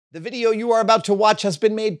The video you are about to watch has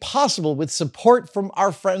been made possible with support from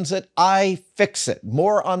our friends at iFixit.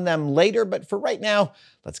 More on them later, but for right now,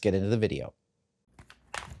 let's get into the video.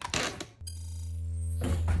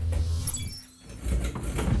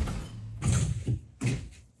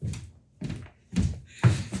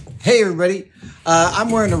 Hey everybody,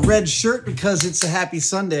 I'm wearing a red shirt because it's a happy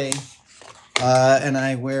Sunday, and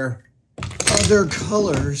I wear other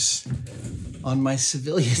colors on my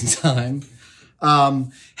civilian time.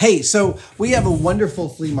 Hey, so we have a wonderful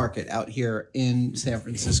flea market out here in San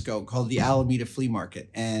Francisco called the Alameda Flea Market.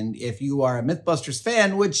 And if you are a Mythbusters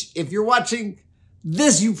fan, which if you're watching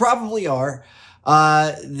this, you probably are,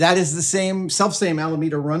 that is the same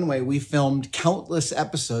Alameda runway. We filmed countless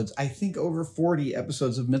episodes, I think over 40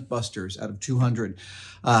 episodes of Mythbusters out of 200,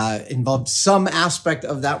 involved some aspect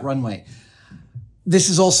of that runway.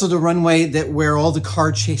 This is also the runway where all the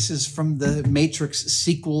car chases from the Matrix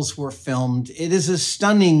sequels were filmed. It is a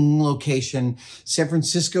stunning location. San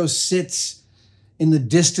Francisco sits in the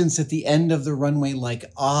distance at the end of the runway like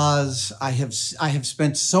Oz. I have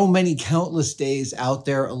spent so many countless days out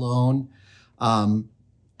there alone. I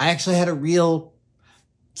actually had a real,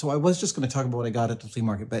 so I was just going to talk about what I got at the flea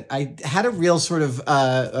market, but I had a real sort of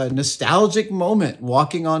a nostalgic moment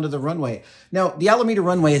walking onto the runway. Now, the Alameda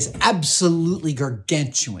runway is absolutely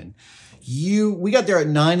gargantuan. We got there at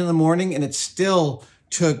 9 in the morning and it still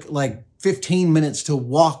took like 15 minutes to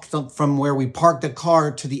walk from where we parked the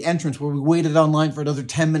car to the entrance, where we waited online for another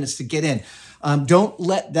 10 minutes to get in. Don't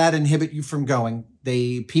let that inhibit you from going.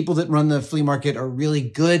 The people that run the flea market are really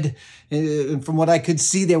good. And from what I could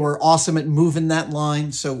see, they were awesome at moving that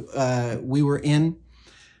line. So we were in.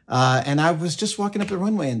 And I was just walking up the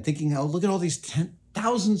runway and thinking, oh, look at all these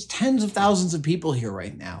tens of thousands of people here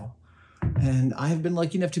right now. And I have been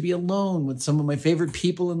lucky enough to be alone with some of my favorite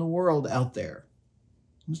people in the world out there.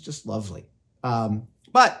 It was just lovely.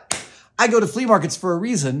 But I go to flea markets for a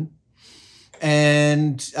reason.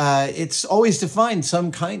 And it's always to find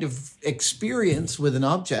some kind of experience with an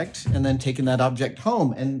object and then taking that object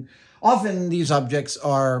home. And often these objects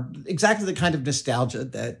are exactly the kind of nostalgia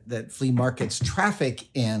that flea markets traffic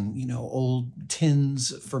in, you know, old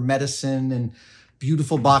tins for medicine and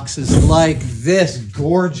beautiful boxes like this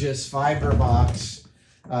gorgeous fiber box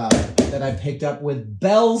that I picked up with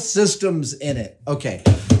Bell systems in it. Okay,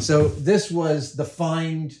 so this was the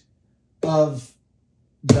find of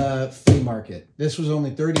the flea market. This was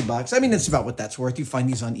only 30 bucks. I mean, it's about what that's worth. You find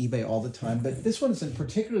these on eBay all the time, but this one's in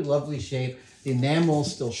particularly lovely shape. The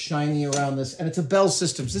enamel's still shiny around this, and it's a Bell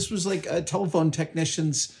Systems. This was like a telephone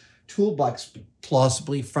technician's toolbox,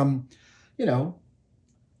 plausibly from, you know,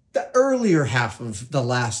 the earlier half of the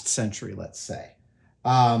last century, let's say.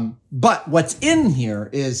 But what's in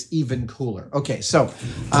here is even cooler. Okay, so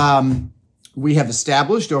we have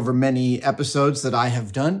established over many episodes that I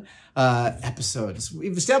have done,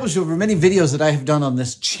 we've established over many videos that I have done on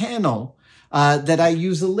this channel that I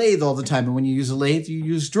use a lathe all the time. And when you use a lathe, you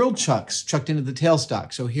use drill chucks chucked into the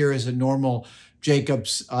tailstock. So here is a normal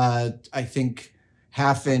Jacobs, I think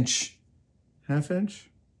half inch,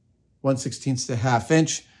 1/16 to half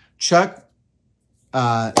inch chuck.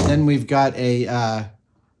 Then we've got a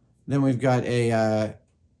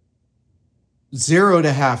 0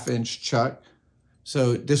 to half inch chuck.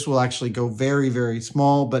 So this will actually go very, very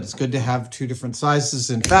small, but it's good to have two different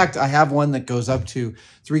sizes. In fact, I have one that goes up to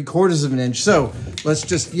 3/4 of an inch. So let's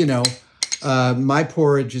just, you know, my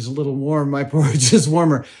porridge is a little warm. My porridge is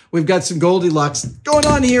warmer. We've got some Goldilocks going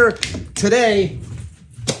on here today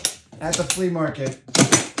at the flea market.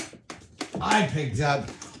 I picked up,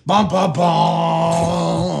 bum, bum,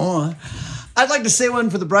 bum. I'd like to say one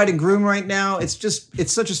for the bride and groom right now. It's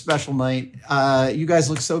such a special night. You guys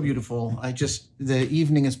look so beautiful. The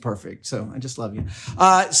evening is perfect. So I just love you.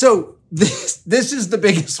 So this is the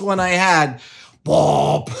biggest one I had.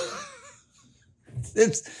 Bop.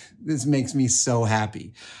 This makes me so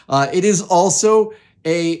happy. It is also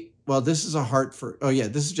this is a heart for, oh yeah,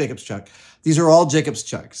 this is Jacobs chuck. These are all Jacobs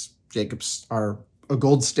chucks. Jacobs are a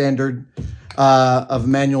gold standard of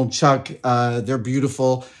manual chuck. They're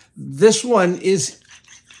beautiful. This one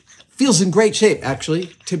feels in great shape,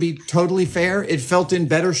 actually, to be totally fair. It felt in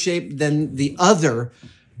better shape than the other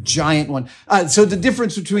giant one. So the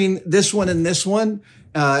difference between this one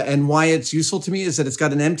and why it's useful to me is that it's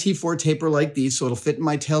got an MT4 taper like these, so it'll fit in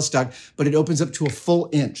my tailstock, but it opens up to a full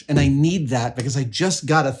inch. And I need that because I just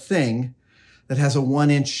got a thing that has a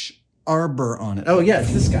 1-inch arbor on it. Oh yeah,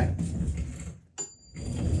 it's this guy.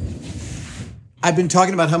 I've been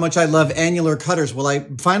talking about how much I love annular cutters. Well, I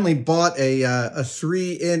finally bought a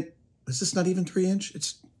 3-inch. Is this not even 3-inch?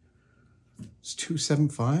 It's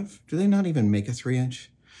 275. Do they not even make a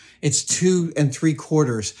 3-inch? It's 2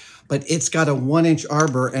 3/4, but it's got a 1-inch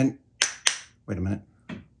arbor. And wait a minute.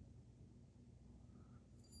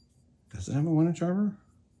 Does it have a 1-inch arbor?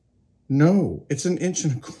 No, it's an 1.25 inch.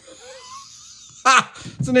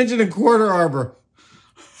 It's an 1.25 inch arbor.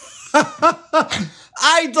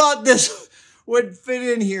 I thought this would fit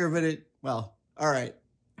in here, but well, all right.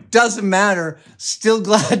 Doesn't matter. Still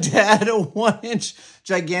glad to add a 1-inch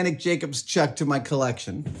gigantic Jacob's chuck to my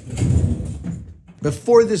collection.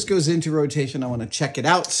 Before this goes into rotation, I want to check it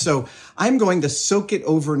out. So I'm going to soak it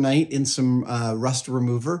overnight in some rust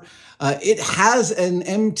remover. It has an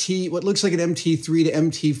what looks like an MT3 to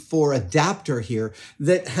MT4 adapter here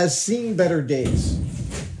that has seen better days.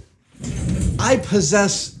 I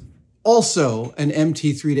possess also an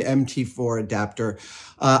MT3 to MT4 adapter.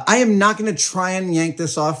 I am not going to try and yank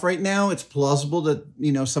this off right now. It's plausible that,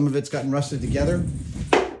 some of it's gotten rusted together.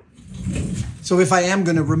 So if I am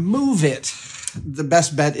going to remove it, the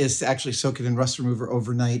best bet is to actually soak it in rust remover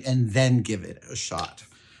overnight and then give it a shot.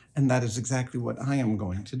 And that is exactly what I am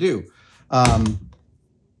going to do. I'm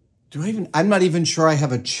not even sure I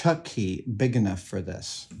have a chuck key big enough for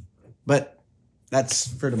this, but that's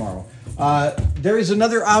for tomorrow. There is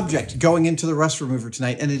another object going into the rust remover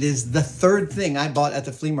tonight, and it is the third thing I bought at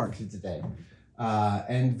the flea market today.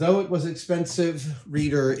 And though it was expensive,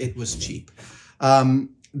 reader, it was cheap.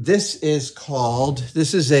 This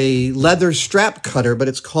is a leather strap cutter, but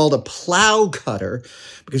it's called a plow cutter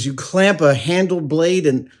because you clamp a handled blade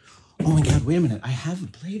and, oh my God, wait a minute. I have a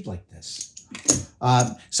blade like this.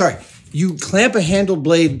 You clamp a handled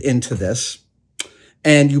blade into this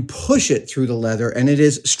and you push it through the leather, and it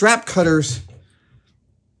is strap cutters.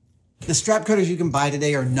 The strap cutters you can buy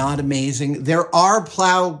today are not amazing. There are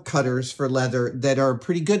plow cutters for leather that are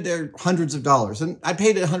pretty good. They're hundreds of dollars. And I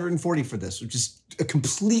paid $140 for this, which is a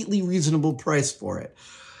completely reasonable price for it.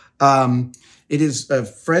 It is a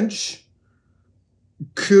French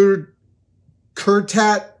Curtat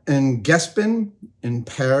and Guespin in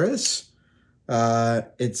Paris.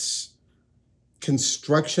 Its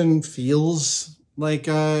construction feels like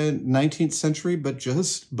 19th century, but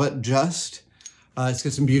just. It's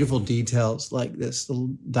got some beautiful details like this little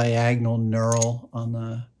diagonal knurl on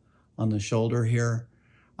the shoulder here.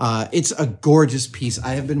 It's a gorgeous piece. I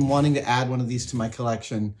have been wanting to add one of these to my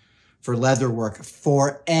collection for leather work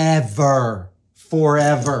forever.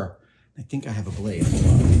 I think I have a blade.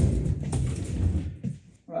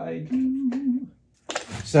 I do.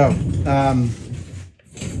 So,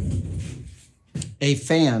 a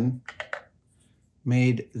fan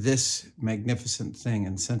made this magnificent thing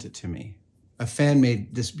and sent it to me. A fan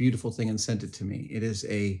made this beautiful thing and sent it to me. It is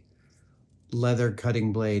a leather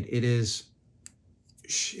cutting blade. It is,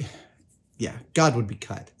 yeah, God would be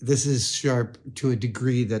cut. This is sharp to a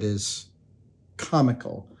degree that is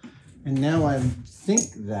comical. And now I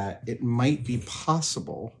think that it might be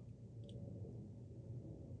possible.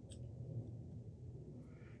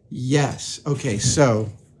 Yes. Okay,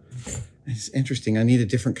 so it's interesting. I need a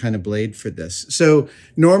different kind of blade for this. So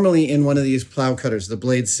normally in one of these plow cutters, the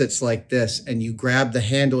blade sits like this, and you grab the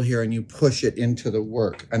handle here and you push it into the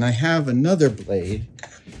work. And I have another blade.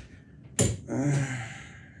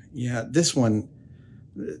 Yeah, this one,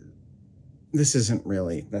 that's not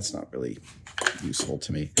really useful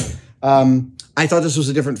to me. I thought this was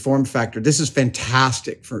a different form factor. This is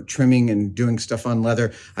fantastic for trimming and doing stuff on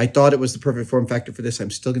leather. I thought it was the perfect form factor for this.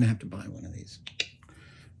 I'm still going to have to buy one of these.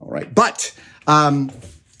 All right, but I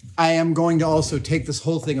am going to also take this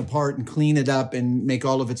whole thing apart and clean it up and make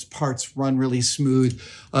all of its parts run really smooth.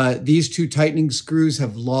 These two tightening screws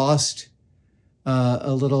have lost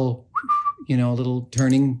a little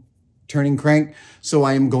turning crank, so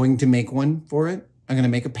I am going to make one for it. I'm going to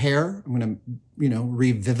make a pair. I'm going to,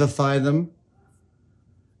 revivify them.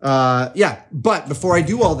 Yeah, but before I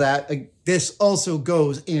do all that, this also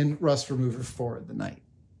goes in rust remover for the night.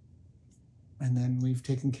 And then we've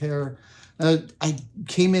taken care. I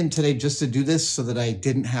came in today just to do this so that I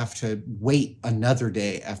didn't have to wait another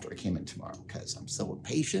day after I came in tomorrow because I'm so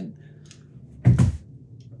impatient.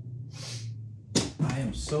 I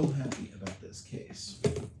am so happy about this case.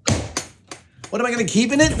 What am I going to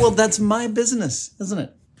keep in it? Well, that's my business, isn't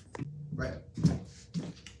it? Right.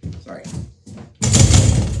 Sorry.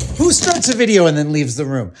 Who starts a video and then leaves the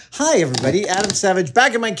room? Hi, everybody. Adam Savage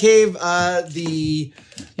back in my cave.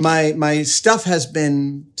 My stuff has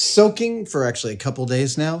been soaking for actually a couple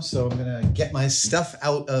days now, so I'm going to get my stuff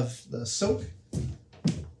out of the soak.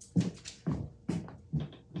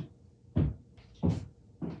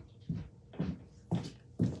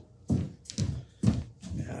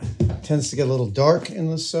 Yeah, it tends to get a little dark in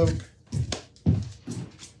the soak.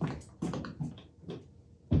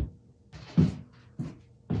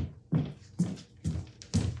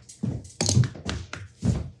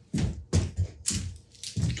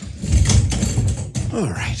 All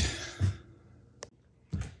right.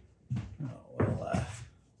 We'll put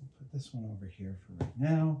this one over here for right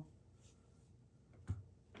now.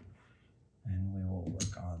 And we will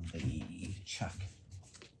work on the chuck.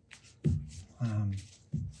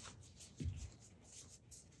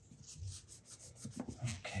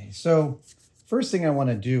 Okay, so first thing I want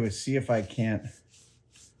to do is see if I can't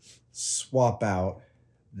swap out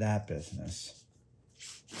that business.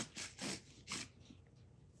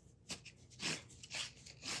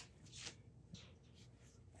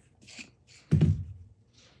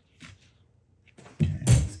 Okay,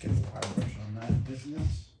 let's get the power brush on that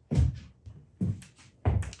business.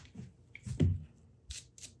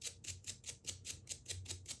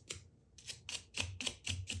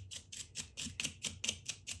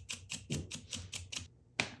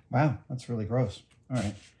 Wow, that's really gross. All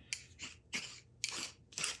right.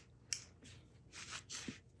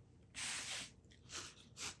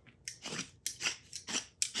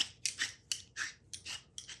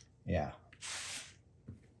 Yeah.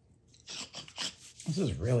 This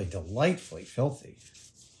is really delightfully filthy.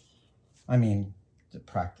 I mean, the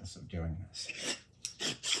practice of doing this.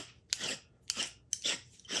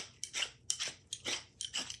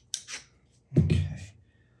 Okay.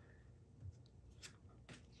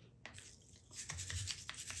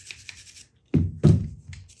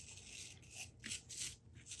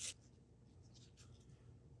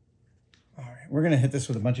 All right, we're going to hit this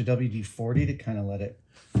with a bunch of WD-40 to kind of let it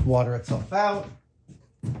water itself out.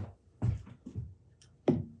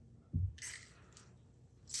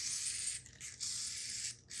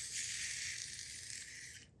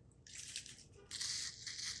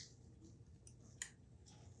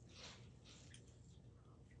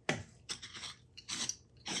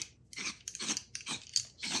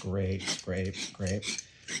 Scrape, scrape, scrape.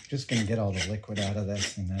 Just going to get all the liquid out of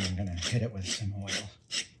this, and then I'm going to hit it with some oil.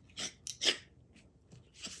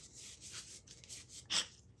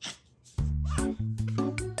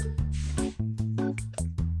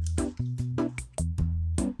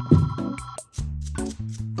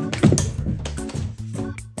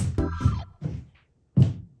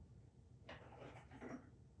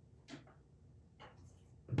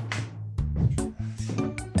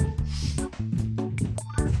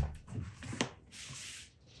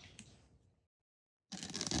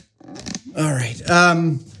 All right,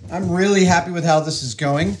 I'm really happy with how this is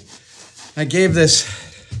going. I gave this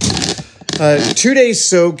 2 days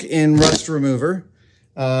soak in rust remover.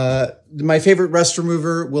 My favorite rust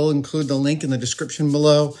remover will include the link in the description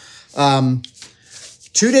below. 2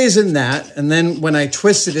 days in that, and then when I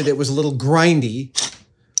twisted it, it was a little grindy.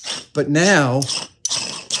 But now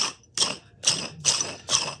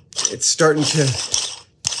it's starting to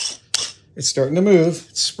move.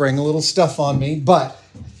 It's spraying a little stuff on me,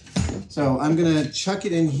 so I'm gonna chuck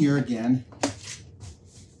it in here again,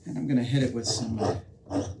 and I'm gonna hit it with some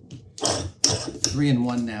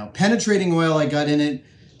 3-in-1 now. Penetrating oil I got in it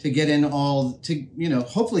to get in all,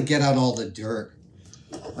 hopefully get out all the dirt.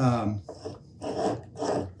 There we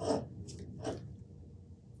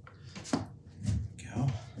go.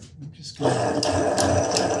 I'm just gonna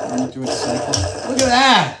run through a cycle. Look at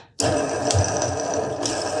that!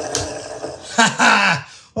 Ha ha!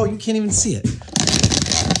 Oh, you can't even see it.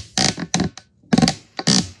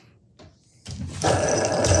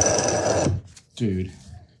 Dude.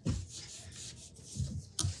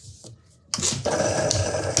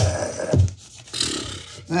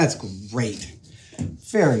 That's great.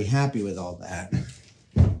 Very happy with all that.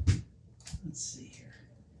 Let's see here.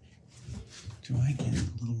 Do I get a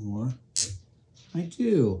little more? I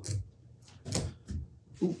do.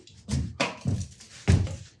 Ooh.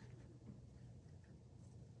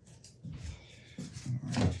 All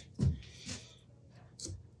right.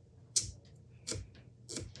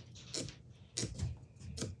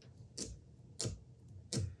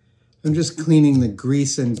 I'm just cleaning the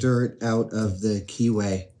grease and dirt out of the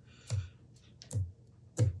keyway.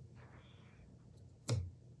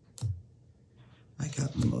 I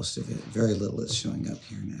got most of it. Very little is showing up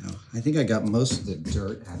here now. I think I got most of the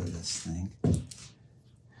dirt out of this thing.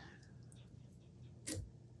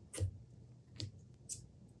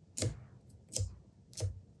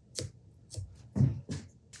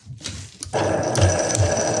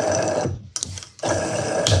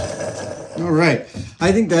 All right,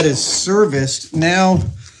 I think that is serviced. Now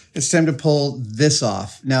it's time to pull this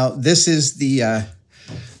off. Now this is the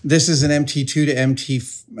this is an MT2 to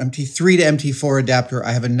MT3 to MT4 adapter.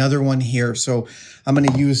 I have another one here, so I'm going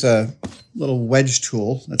to use a little wedge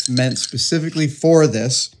tool that's meant specifically for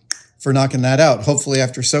this, for knocking that out. Hopefully,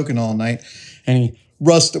 after soaking all night, any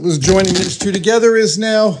rust that was joining these two together is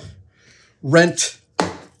now rent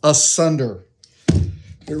asunder.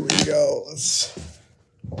 Here we go. Let's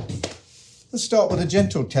start with a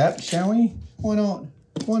gentle tap, shall we? Why not?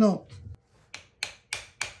 Why not?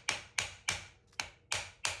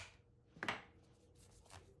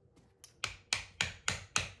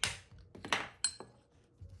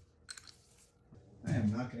 I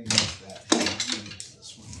am not going to use that. I'm going to use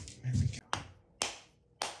this one. There we go.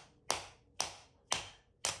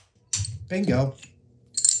 Bingo.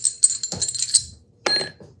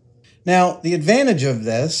 Now, the advantage of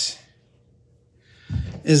this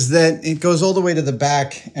is that it goes all the way to the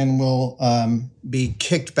back and will be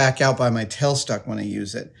kicked back out by my tailstock when I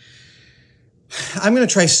use it. I'm going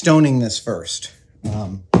to try stoning this first,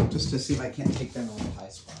 just to see if I can't take down all the high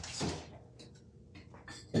spots.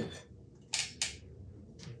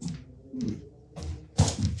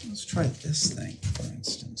 Let's try this thing, for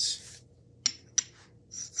instance.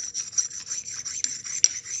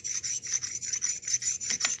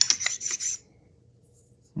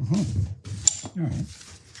 All right.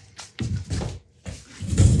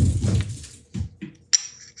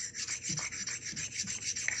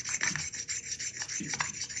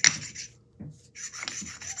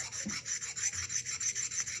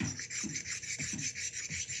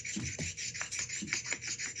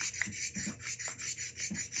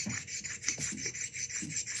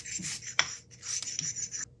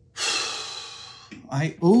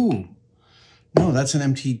 Ooh. No, that's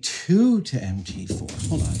an MT2 to MT4.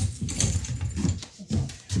 Hold on.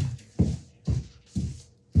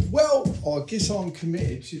 Well, I guess I'm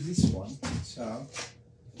committed to this one. So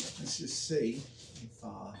let's just see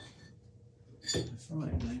if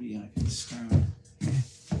maybe I can start.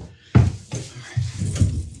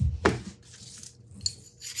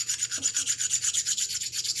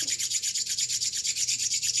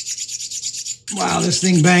 Wow, this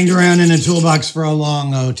thing banged around in a toolbox for a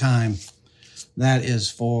long time. That is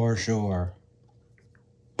for sure.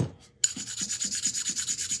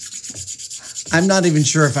 I'm not even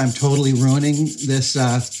sure if I'm totally ruining this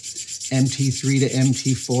MT3 to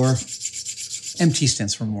MT4. MT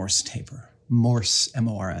stands for Morse Taper. Morse,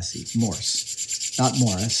 M-O-R-S-E, Morse, not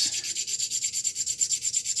Morris.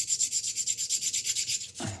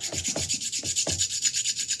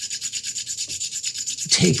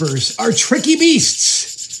 Tapers are tricky beasts.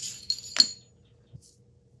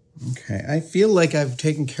 Okay, I feel like I've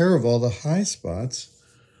taken care of all the high spots.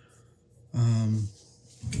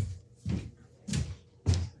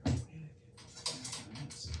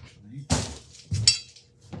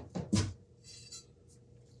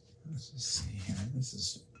 Let's just see here. This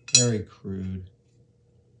is very crude.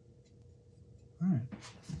 All right,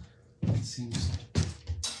 it seems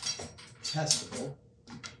testable.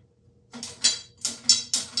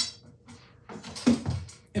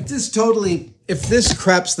 If this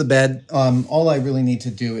craps the bed, all I really need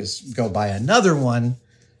to do is go buy another one,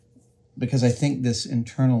 because I think this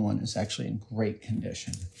internal one is actually in great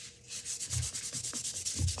condition.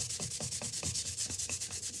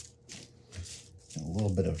 A little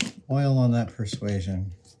bit of oil on that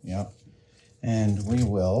persuasion. Yep. And we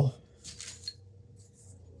will,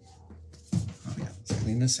 let's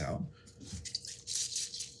clean this out.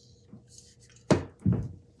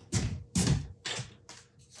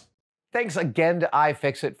 Thanks again to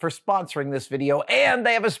iFixit for sponsoring this video, and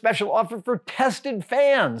they have a special offer for tested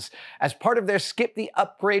fans. As part of their Skip the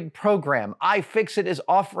Upgrade program, iFixit is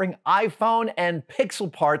offering iPhone and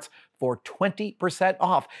Pixel parts for 20%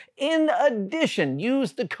 off. In addition,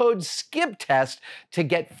 use the code SKIPTEST to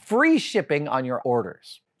get free shipping on your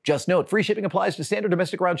orders. Just note, free shipping applies to standard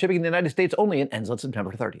domestic round shipping in the United States only and ends on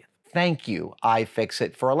September 30th. Thank you,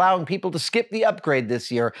 iFixit, for allowing people to skip the upgrade this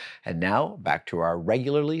year. And now, back to our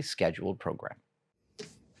regularly scheduled program.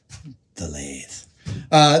 The lathe.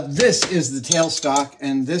 This is the tailstock,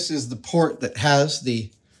 and this is the port that has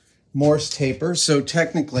the Morse taper. So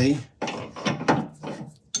technically,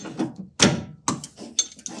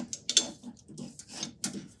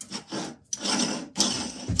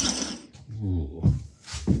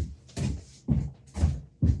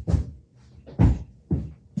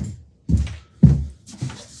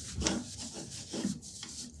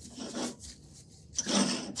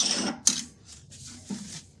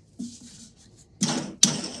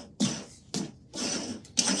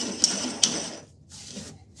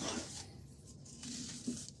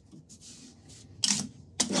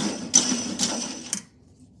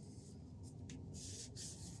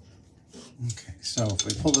 so if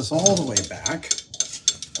we pull this all the way back,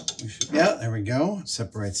 we should, yeah, there we go. It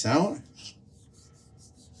separates out.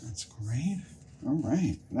 That's great. All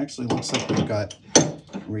right. It actually looks like we've got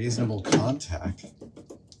reasonable contact.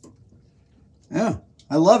 Yeah,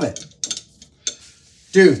 I love it.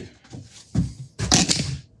 Dude,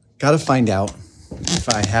 Got to find out if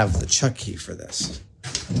I have the chuck key for this.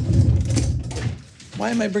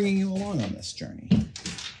 Why am I bringing you along on this journey?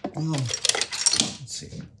 Let's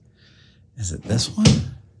see. Is it this one?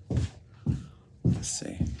 Let's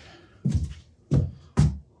see.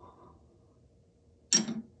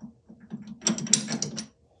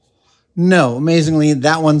 No, amazingly,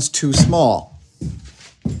 that one's too small.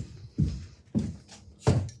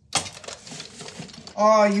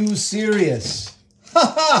 Are you serious?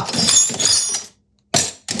 Ha ha!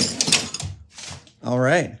 All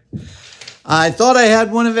right. I thought I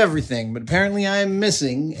had one of everything, but apparently I am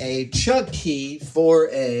missing a chuck key for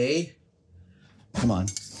a... Come on.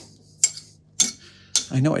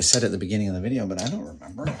 I know I said it at the beginning of the video, but I don't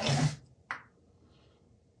remember.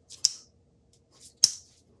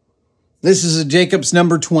 This is a Jacobs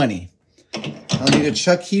number 20. I'll need a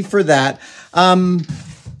chuck key for that. Yeah.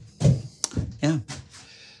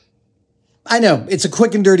 I know, it's a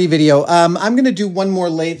quick and dirty video. I'm going to do one more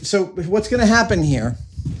lathe. So what's going to happen here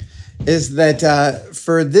is that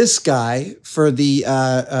for this guy, for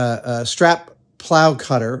the strap plow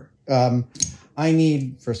cutter, I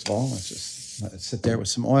need, first of all, let's just let it sit there with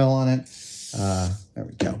some oil on it. There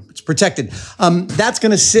we go. It's protected. That's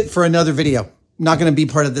going to sit for another video. Not going to be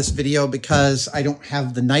part of this video because I don't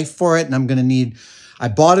have the knife for it, and I'm going to need, I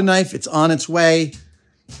bought a knife. It's on its way.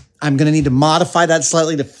 I'm going to need to modify that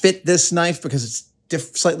slightly to fit this knife because it's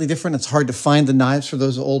slightly different. It's hard to find the knives for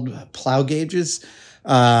those old plow gauges.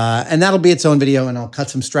 And that'll be its own video, and I'll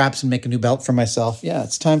cut some straps and make a new belt for myself. Yeah,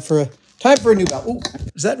 it's time for a new belt. Ooh,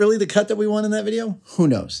 is that really the cut that we want in that video? Who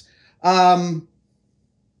knows? But,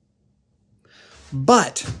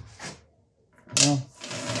 well,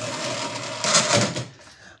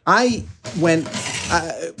 I went,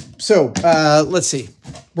 let's see.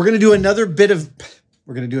 We're going to do another bit of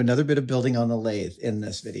building on the lathe in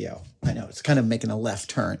this video. I know, it's kind of making a left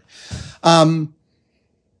turn.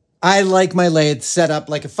 I like my lathe set up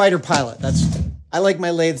like a fighter pilot. I like my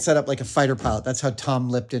lathe set up like a fighter pilot. That's how Tom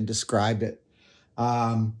Lipton described it.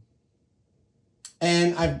 And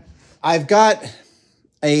I've got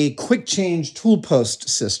a quick change tool post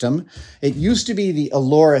system. It used to be the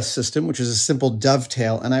Alora system, which is a simple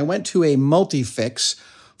dovetail. And I went to a multi-fix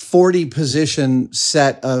 40 position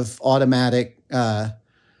set of automatic,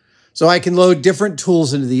 so I can load different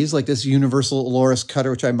tools into these, like this universal Aloris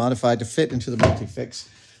cutter, which I modified to fit into the multi-fix.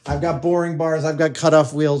 I've got boring bars, I've got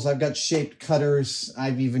cutoff wheels, I've got shaped cutters.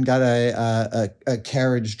 I've even got a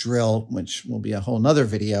carriage drill, which will be a whole nother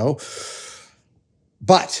video.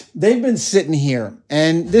 But they've been sitting here,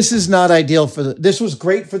 and this is not ideal for this was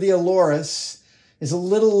great for the Aloris. It's a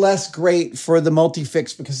little less great for the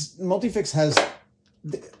multi-fix because multi-fix has,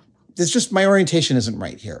 it's just my orientation isn't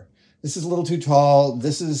right here. This is a little too tall.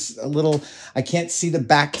 This is a little, I can't see the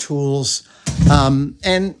back tools.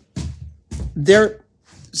 And there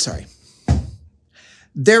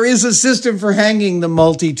is a system for hanging the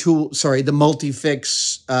multi-fix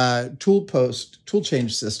tool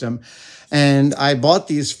change system. And I bought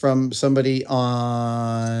these from somebody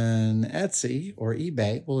on Etsy or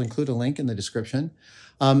eBay. We'll include a link in the description.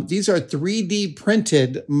 These are 3D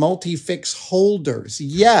printed multi-fix holders.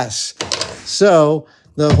 Yes. So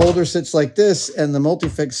the holder sits like this and the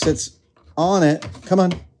multi-fix sits on it. Come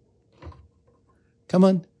on. Come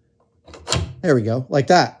on. There we go. Like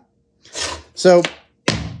that. So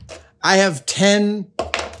I have 10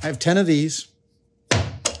 of these.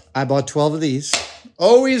 I bought 12 of these.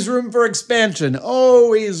 Always room for expansion.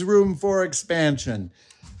 Always room for expansion.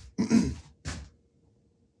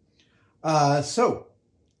 So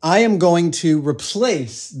I am going to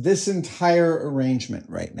replace this entire arrangement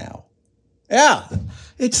right now. Yeah,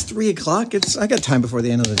 it's 3 o'clock. I got time before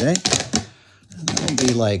the end of the day. It'll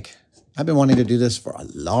be like, I've been wanting to do this for a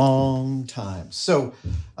long time. So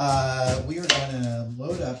we are going to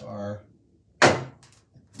load up our, let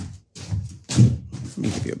me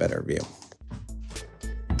give you a better view.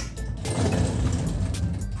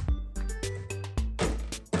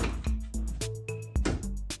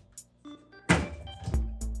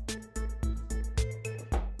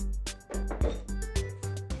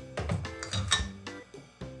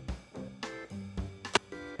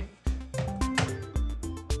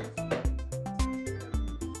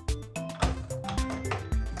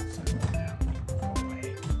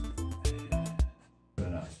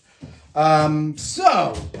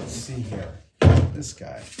 So let's see here. This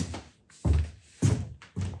guy.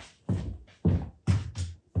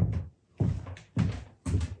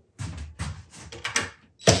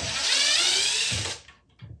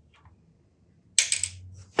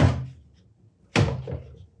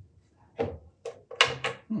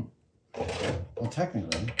 Well,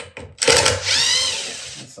 technically,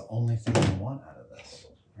 that's only thing I want out of this,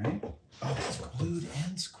 right? Oh, it's glued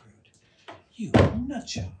and screwed. You nut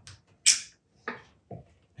job. I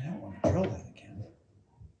don't want to drill that again.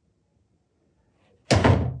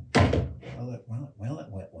 Well.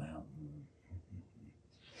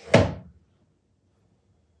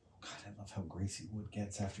 God, I love how greasy wood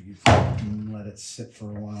gets after you let it sit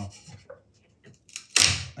for a while.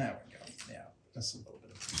 There we go. Yeah, just a little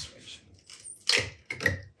bit of persuasion.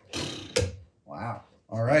 Wow.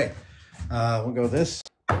 All right. We'll go this.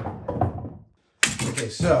 Okay,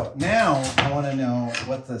 so now I want to know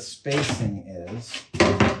what the spacing is.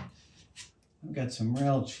 I've got some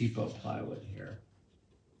real cheapo plywood here.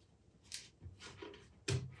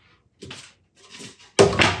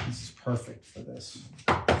 This is perfect for this.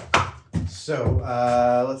 So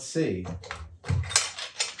let's see.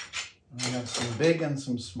 I have some big and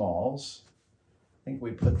some smalls. I think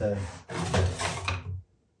we put the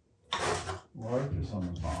largest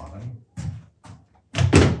on the bottom.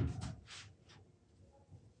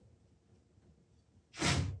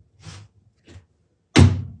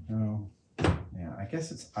 Oh, yeah, I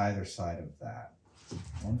guess it's either side of that.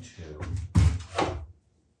 1, 2.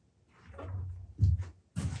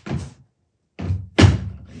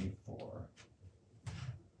 3, 4.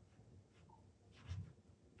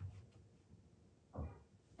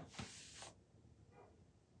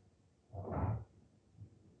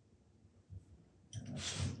 And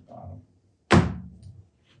that's the bottom.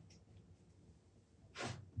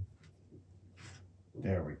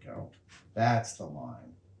 There we go. That's the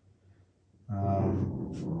line.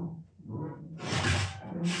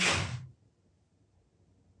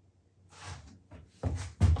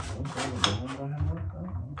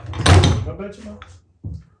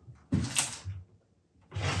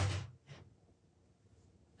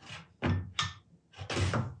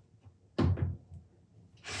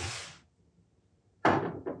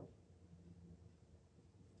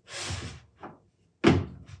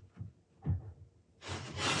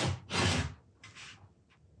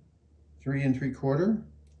 Three and 3/4?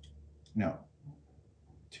 No.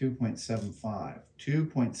 2.75.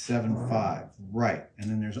 2.75. Right. And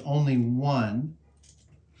then there's only one,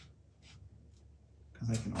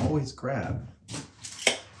 because I can always grab.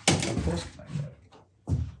 How close can I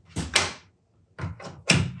get?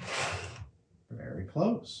 Very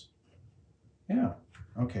close. Yeah.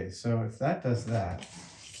 Okay, so if that does that,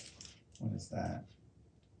 what is that?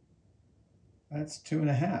 That's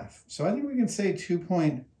 2.5. So I think we can say 2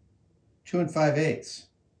 5/8.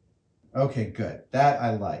 Okay, good. That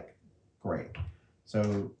I like. Great.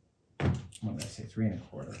 So what did I say? 3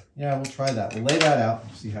 1/4. Yeah, we'll try that. We'll lay that out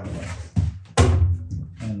and see how it looks.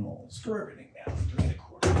 And we'll screw everything down.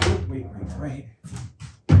 3 1/4. Wait.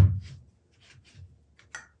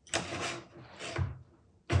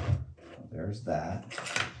 So there's that.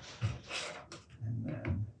 And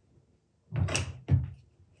then,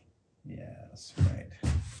 yes, right.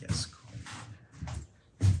 Yes, cool.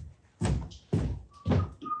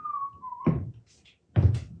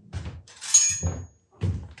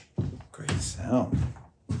 Great sound.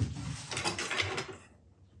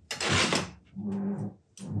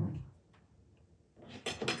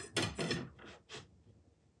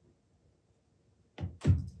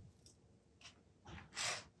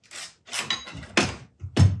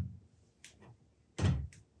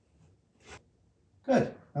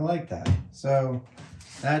 Good. I like that. So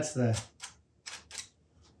that's the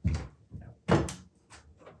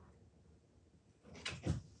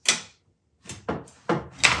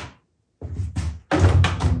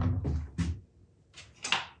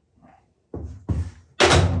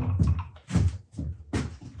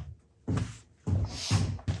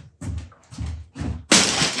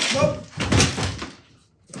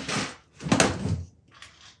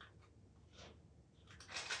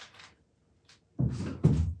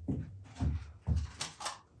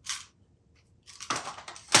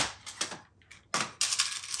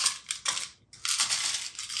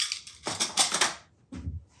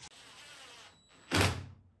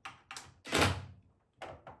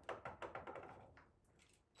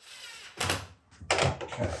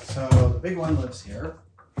okay, so the big one lives here.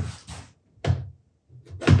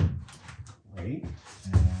 Great.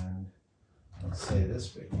 And let's say this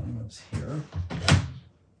big one lives here.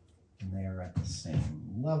 And they are at the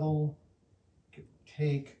same level, give or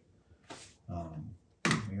take.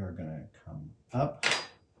 We are going to come up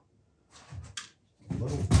a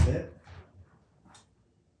little bit.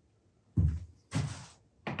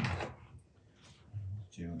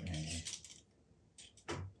 Do a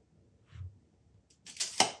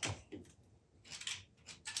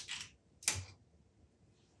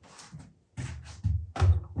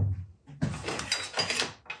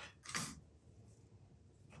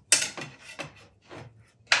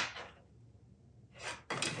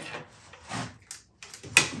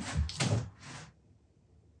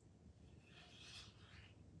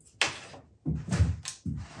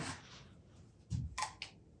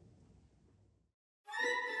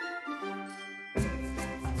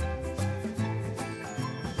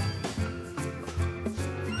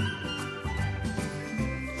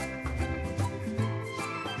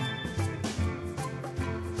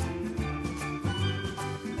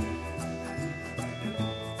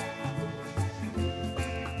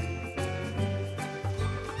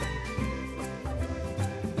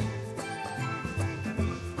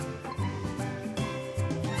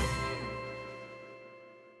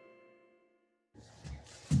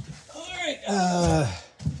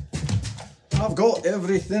I've got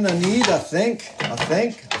everything I need, I think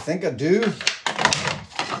I do.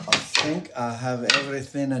 I think I have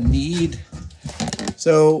everything I need.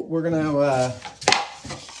 So we're gonna,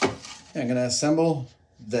 I'm gonna assemble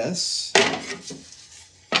this.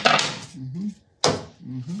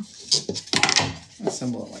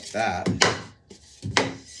 Assemble it like that.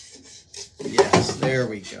 Yes, there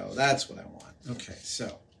we go. That's what I want. Okay, so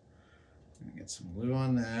I'm gonna get some glue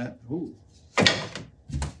on that. Ooh.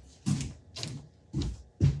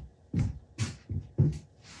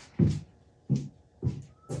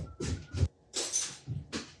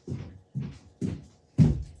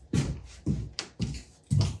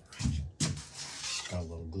 Got a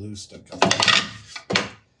little glue stuck up.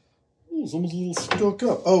 Oh, it's almost a little stuck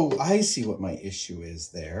up. Oh, I see what my issue is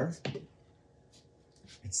there.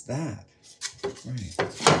 It's that. Right.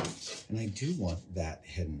 And I do want that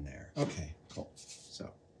hidden there. Okay, cool. So.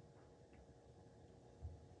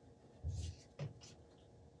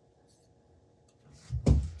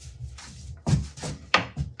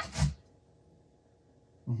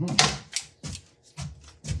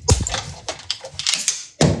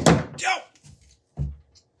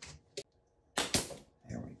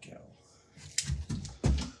 There we go.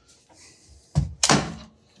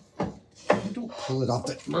 Don't pull it off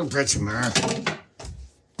the mark.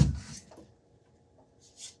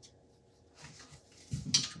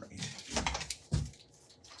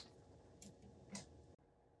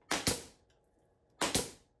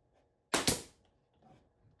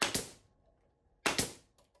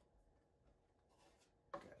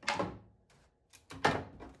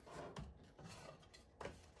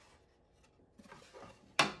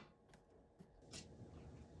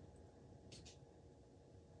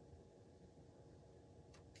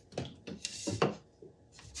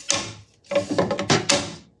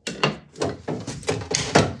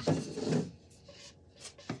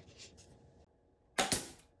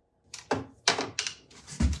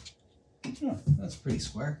 Oh, that's pretty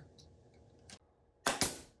square.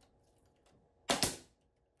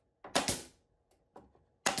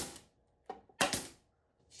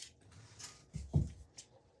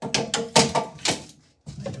 I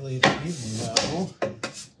really don't even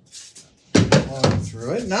walk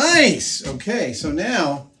through it. Nice. Okay, so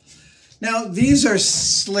now these are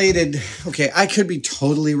slated. Okay, I could be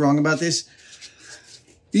totally wrong about this.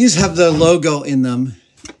 These have the logo in them.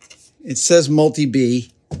 It says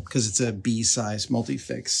multi-B because it's a B size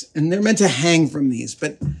multi-fix, and they're meant to hang from these,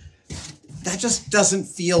 but that just doesn't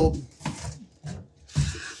feel.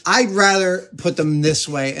 I'd rather put them this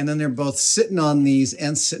way, and then they're both sitting on these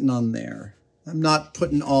and sitting on there. I'm not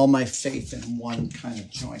putting all my faith in one kind of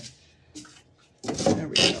joint. There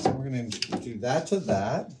we go. We're going to do that to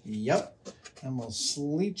that. Yep. And we'll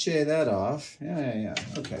sliche that off. Yeah.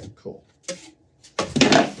 Okay, cool.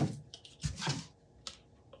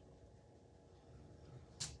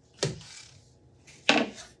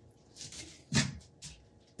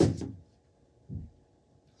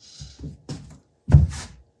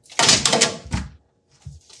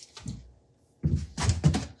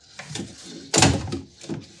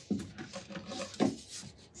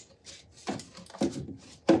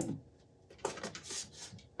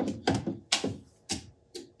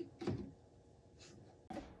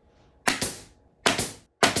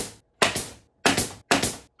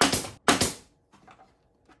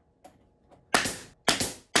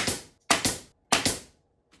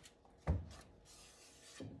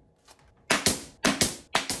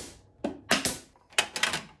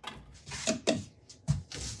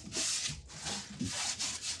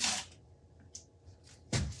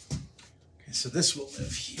 So this will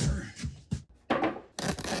live here.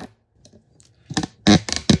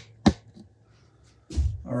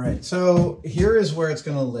 All right, so here is where it's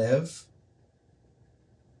going to live.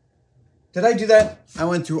 Did I do that? I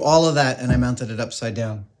went through all of that and I mounted it upside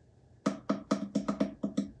down. How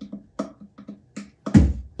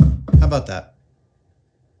about that?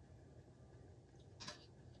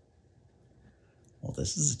 Well,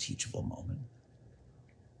 this is a teachable moment.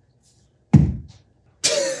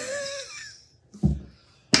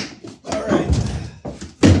 All right.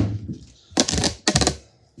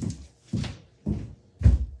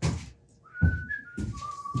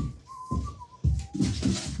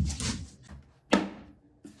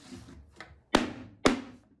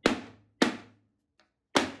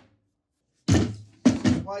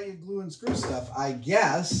 Why you glue and screw stuff? I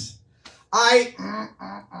guess. No.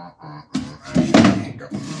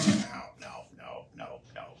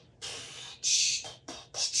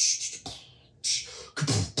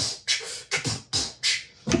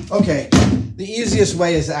 Okay, the easiest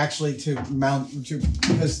way is actually to mount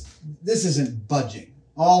because this isn't budging.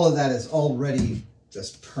 All of that is already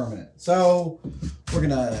just permanent. So we're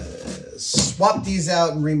gonna swap these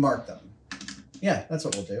out and remark them. Yeah, that's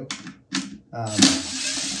what we'll do.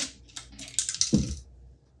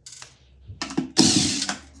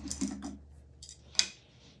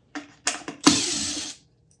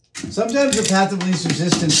 Sometimes the path of least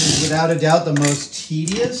resistance is without a doubt the most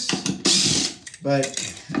tedious, but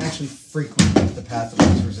actually frequently the path of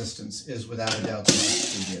least resistance is without a doubt the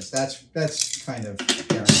most tedious. That's kind of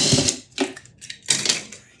guaranteed.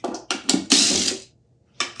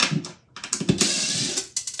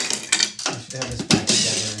 I should have this back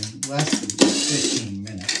together in less than 15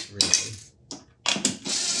 minutes, really.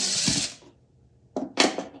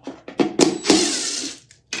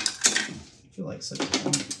 I feel like such a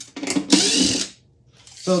thing.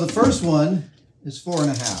 So the first one is 4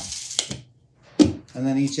 1/2. And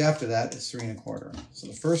then each after that is 3 1/4. So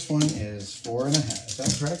the first one is 4 1/2. Is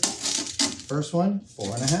that correct? First one,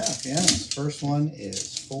 4 1/2. Yes. First one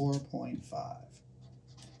is 4.5.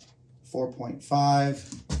 4.5.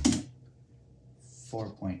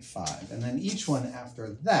 4.5. And then each one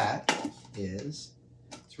after that is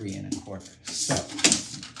 3 1/4. So,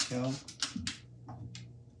 here we go.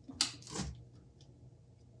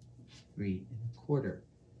 3 1/4.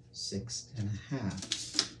 6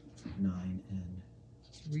 1/2. 9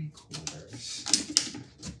 3/4.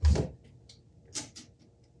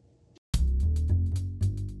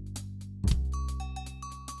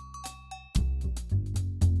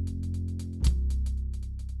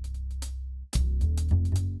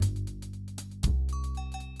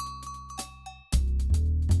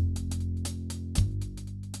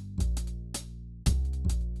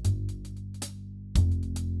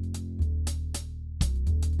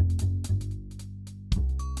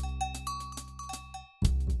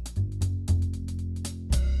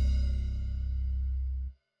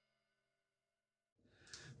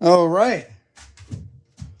 All right.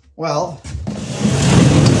 Well,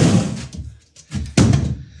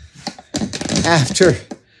 after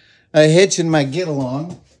a hitch in my get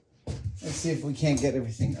along, let's see if we can't get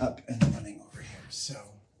everything up and running over here. So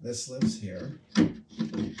this lives here.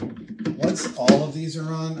 Once all of these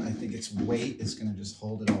are on, I think its weight is going to just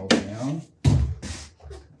hold it all down.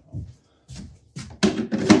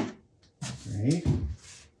 Great.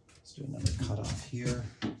 Let's do another cut off here.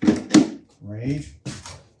 Great.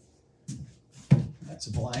 That's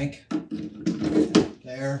a blank.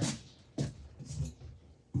 There.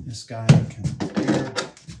 This guy can here.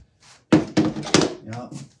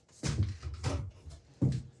 Yep.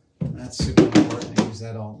 That's super important. I use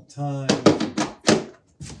that all the time.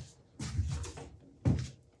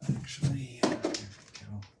 Actually, there we go.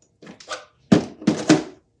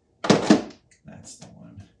 That's the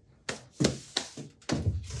one.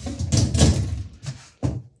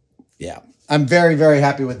 Yeah. I'm very, very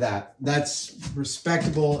happy with that. That's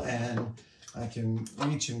respectable, and I can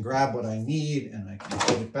reach and grab what I need, and I can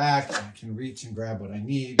put it back, and I can reach and grab what I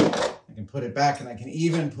need. I can put it back, and I can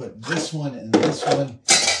even put this one and this one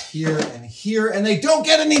here, and they don't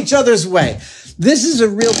get in each other's way. This is a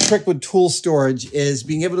real trick with tool storage, is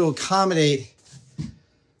being able to accommodate.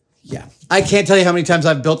 Yeah, I can't tell you how many times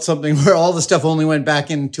I've built something where all the stuff only went back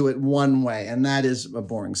into it one way, and that is a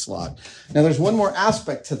boring slog. Now, there's one more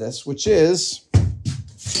aspect to this, which is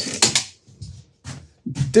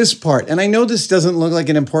this part. And I know this doesn't look like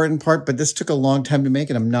an important part, but this took a long time to make,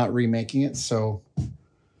 and I'm not remaking it. So,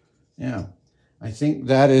 yeah, I think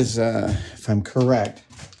that is, if I'm correct,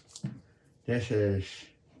 this is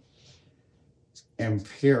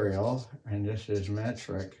imperial, and this is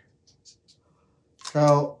metric.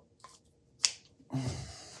 So, where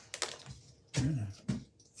the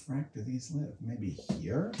frack do these live? Maybe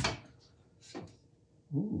here?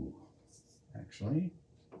 Ooh, actually,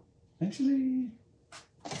 that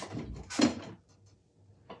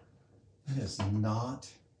is not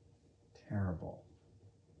terrible.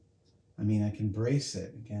 I mean, I can brace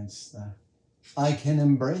it against the, I can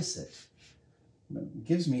embrace it. It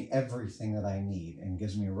gives me everything that I need and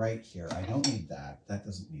gives me right here. I don't need that. That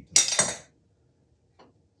doesn't need to. So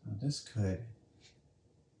this could,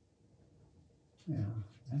 yeah,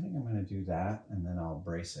 I think I'm going to do that, and then I'll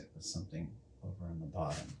brace it with something over on the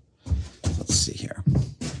bottom. Let's see here.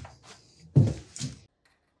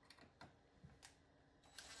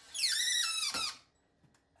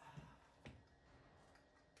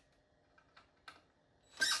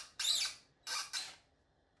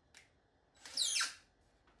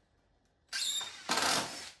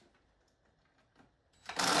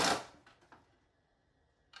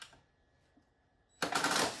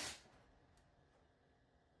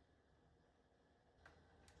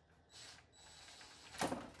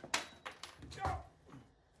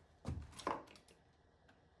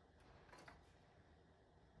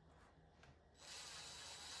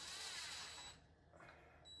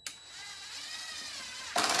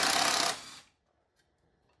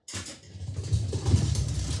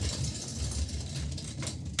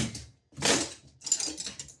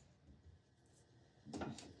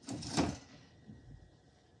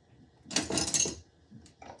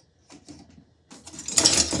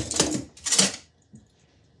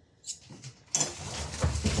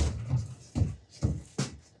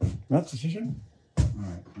 Not sufficient? All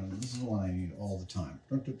right, this is the one I need all the time.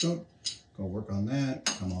 Go work on that,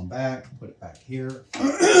 come on back, put it back here.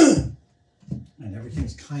 And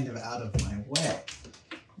everything's kind of out of my way.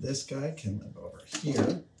 This guy can live over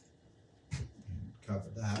here and cover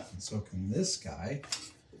that, and so can this guy.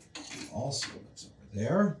 Also lives over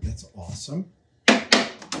there. That's awesome.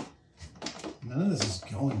 None of this is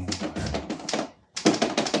going anywhere.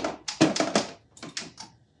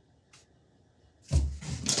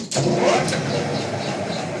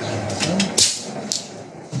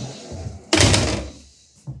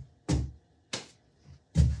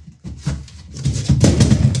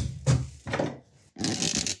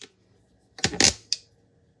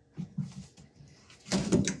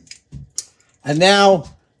 And now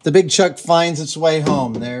the big chuck finds its way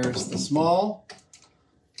home. There's the small,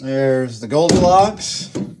 there's the Goldilocks,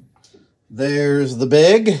 there's the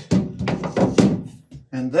big,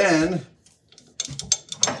 and then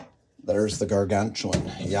there's the gargantuan.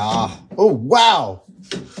 Yeah. Oh, wow.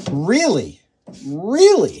 Really?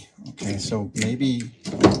 Really? Okay, so maybe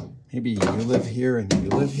you live here and you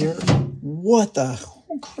live here? What the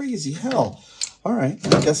crazy hell? All right,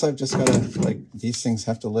 I guess I've just got to, like, these things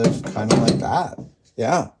have to live kind of like that.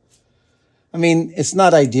 Yeah. I mean, it's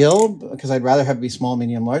not ideal because I'd rather have it be small,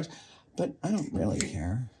 medium, large, but I don't really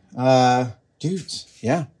care. Dudes,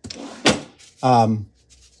 yeah.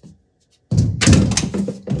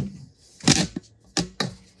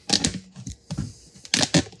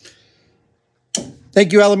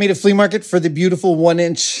 Thank you, Alameda Flea Market, for the beautiful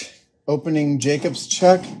 1-inch opening Jacobs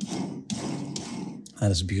chuck. That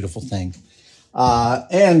is a beautiful thing.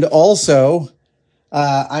 And also,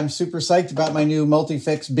 I'm super psyched about my new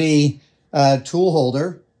Multi-Fix B tool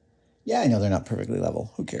holder. Yeah, I know they're not perfectly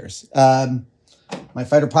level. Who cares? My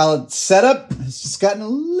fighter pilot setup has just gotten a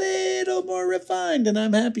little more refined, and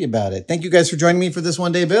I'm happy about it. Thank you guys for joining me for this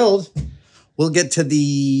one-day build. We'll get to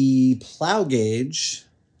the plow gauge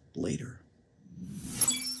later.